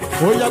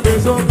 Oh yeah,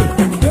 bezoke.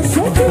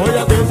 Oh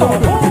yeah,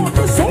 bezoke.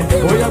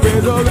 Oh yeah,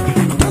 bezoke.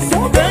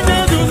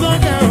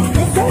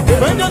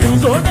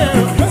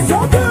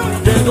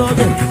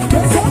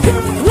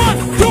 One,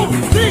 two,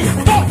 three,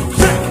 four,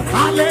 six.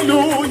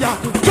 Hallelujah.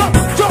 Jump,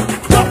 jump,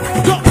 jump,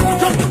 jump,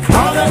 jump.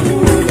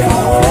 Hallelujah.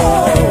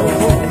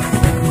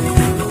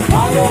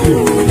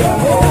 Hallelujah.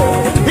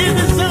 Hear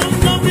the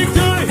sound of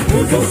victory.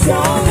 Hear the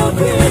sound of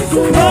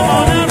victory. Come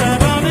on,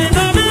 everybody,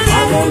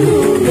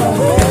 hallelujah.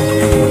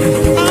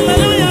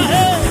 Hallelujah.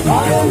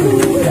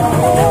 Hallelujah.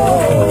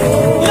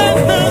 Let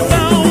the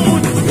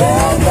sound.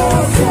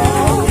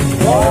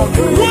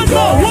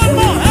 One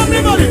more,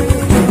 everybody.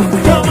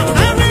 Come on,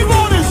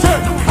 everybody say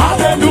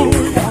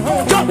hallelujah.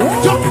 Jump,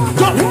 jump,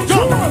 jump,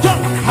 jump,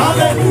 jump.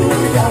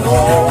 Hallelujah.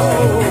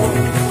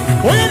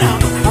 Oh yeah now.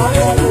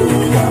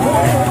 Hallelujah.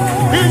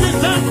 Hear the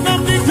sound of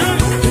victory.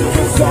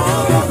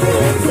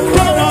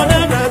 Come on,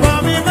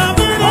 everybody,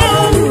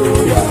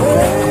 hallelujah.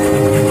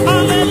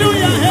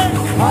 Hallelujah.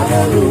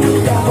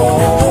 Hallelujah.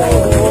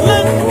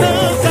 Let the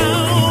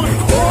sound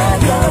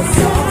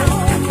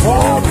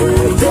of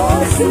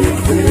rejoicing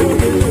fill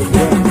this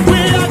room. We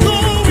are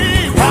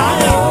going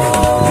higher.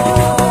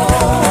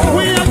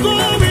 We are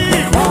going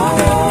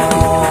higher.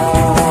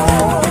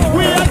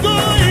 We are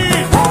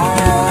going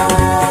higher.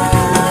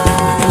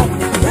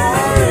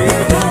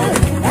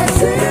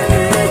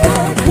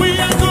 We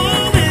are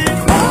going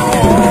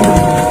higher.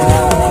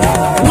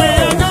 We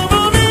are going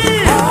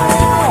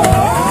higher.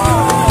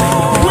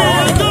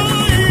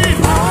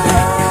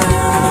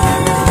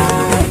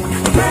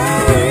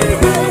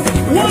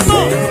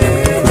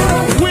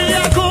 We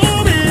are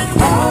going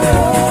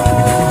higher.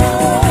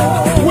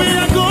 One more. We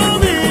are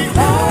going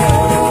higher.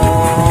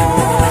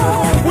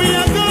 We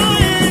are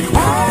going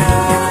higher.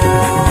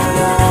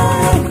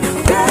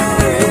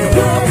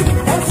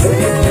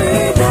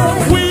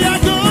 We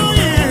are going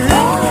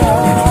higher.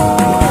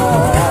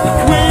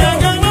 We are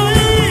going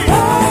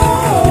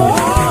higher.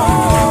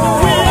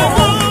 We are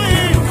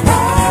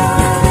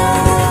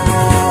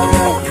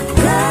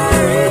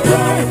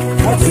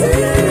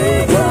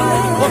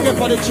Okay,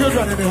 for the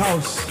children in the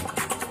house,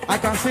 I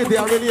can see they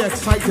are really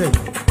excited.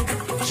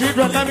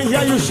 Children, let me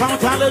hear you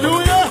shout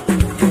hallelujah.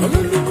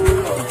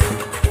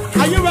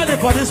 Are you ready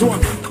for this one?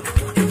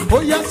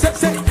 Oh yes,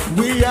 say,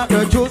 we are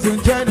the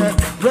chosen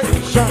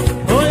generation.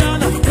 Oh yeah,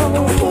 no.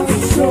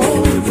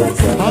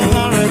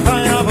 Allah, if I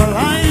have a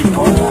life,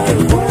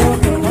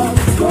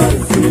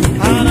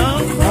 I know.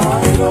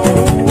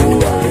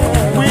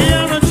 We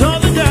are the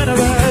chosen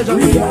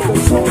generation.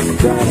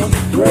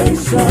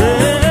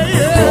 Yeah,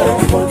 yeah.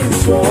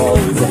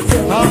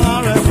 Allah,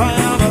 if I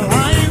have a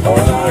life,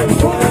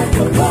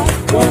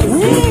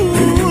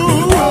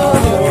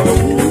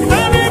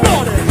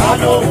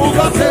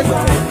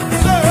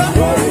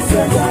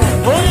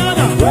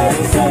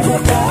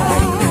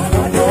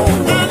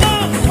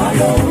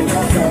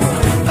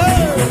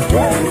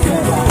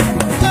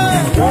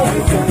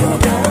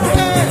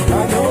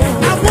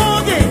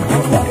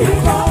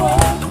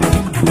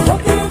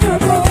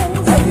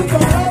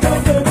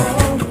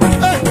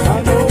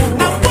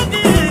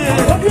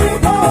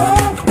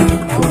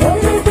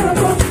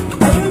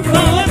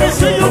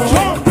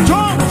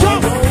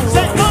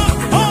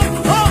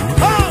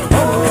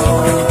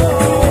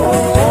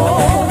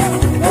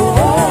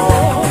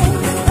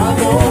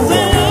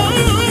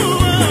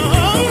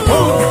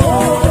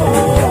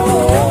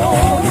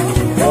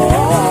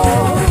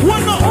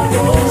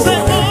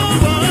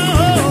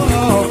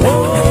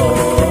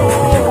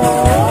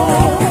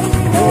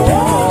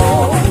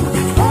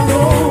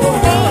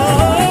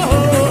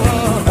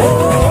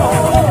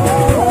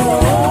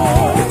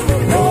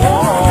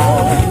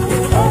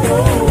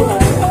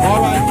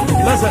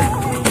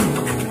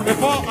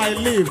 I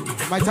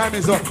leave, my time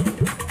is up.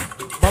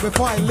 But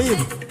before I leave,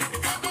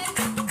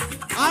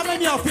 how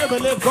many of you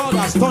believe God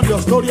has turned your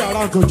story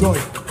around to joy?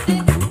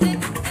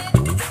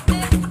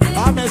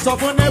 I'm a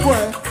sovereign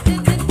neighbor.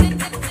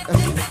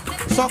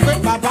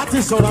 Sovereign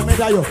Babati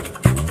Soramedayo.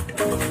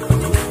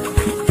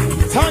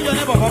 Tell your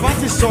neighbor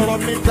Babati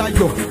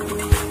Soramedayo.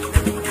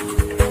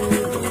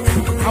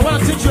 I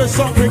want to teach you a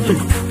song quickly.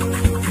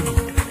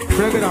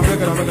 Break it down,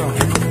 break it down, break it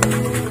down.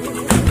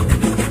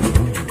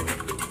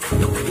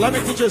 Let me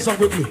teach you a song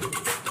quickly.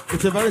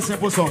 It's a very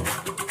simple song.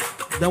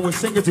 Then we'll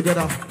sing it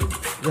together.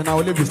 Then I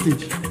will leave the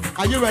stage.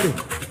 Are you ready?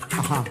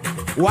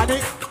 Wadi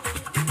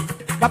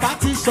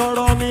Babati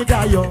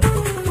Soramedayo.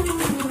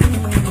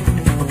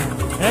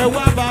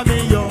 Ewa ba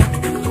mi yo.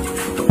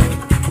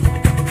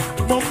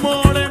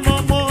 Momore,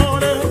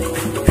 momore.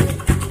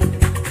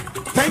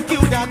 Thank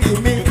you, Daddy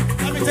me.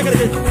 Let me take it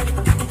again.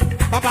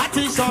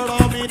 Babati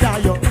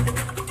Soramedayo.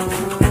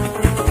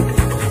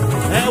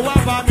 Ewa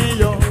ba mi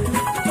yo.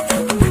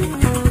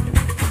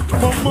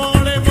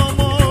 Momore,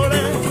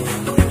 momore.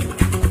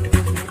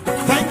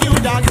 Thank you,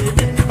 Daddy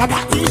me.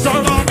 Babati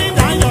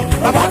Soramedayo.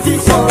 Babati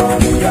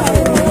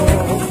Soramedayo.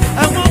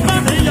 Ewa ba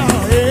mi yo.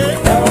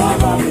 Ewa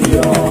ba mi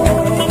yo.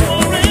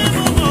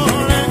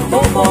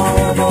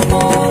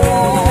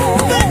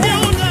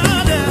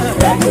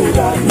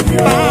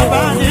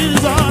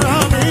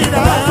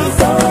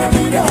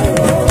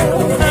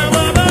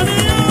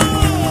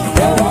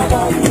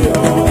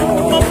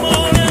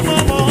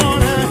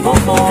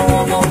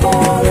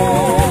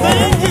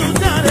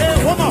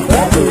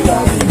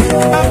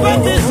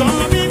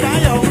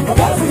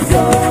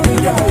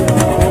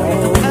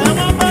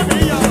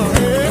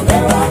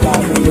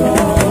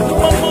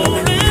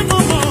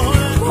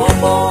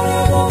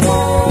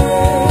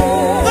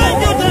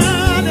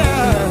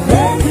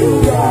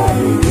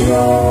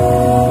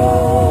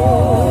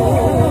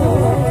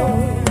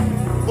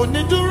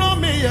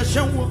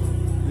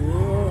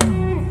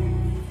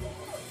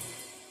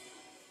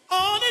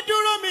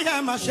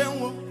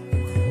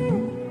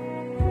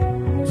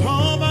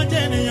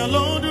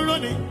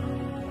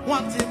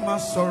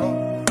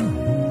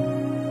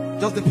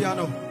 Just the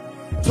piano.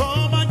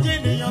 Toma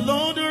Jenny, your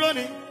Lord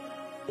running.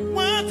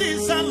 What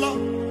is a law?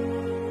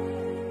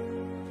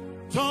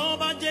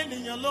 Toma Jenny,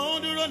 your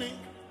Lord running.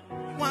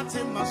 What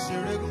in my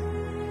circle?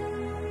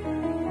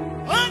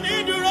 I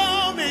need to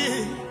roll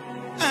me.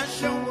 I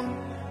show.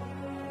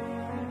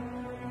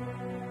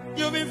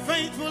 You've been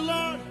faithful,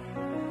 Lord.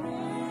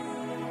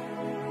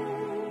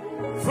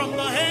 From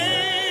the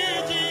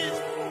ages.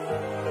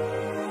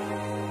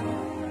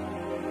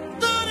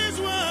 That is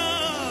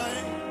why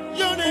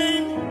your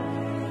name.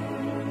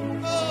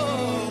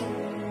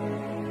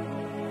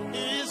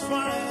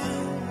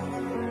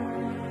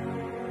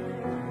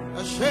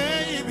 A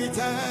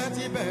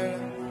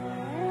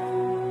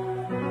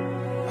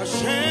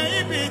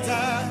shame it a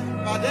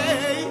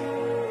day.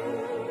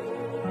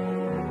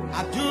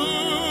 I do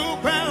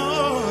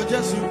well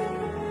just you.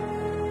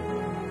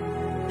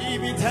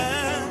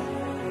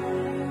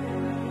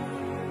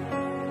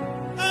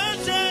 A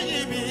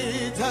shame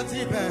it a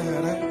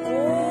better.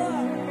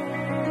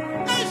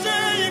 A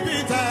shame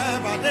it a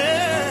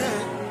day.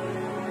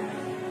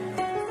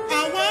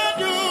 I want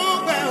to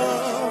well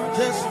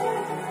just you.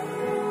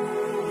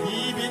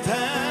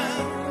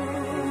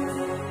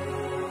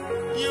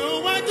 You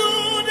are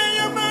good and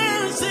your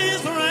mercy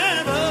is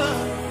forever.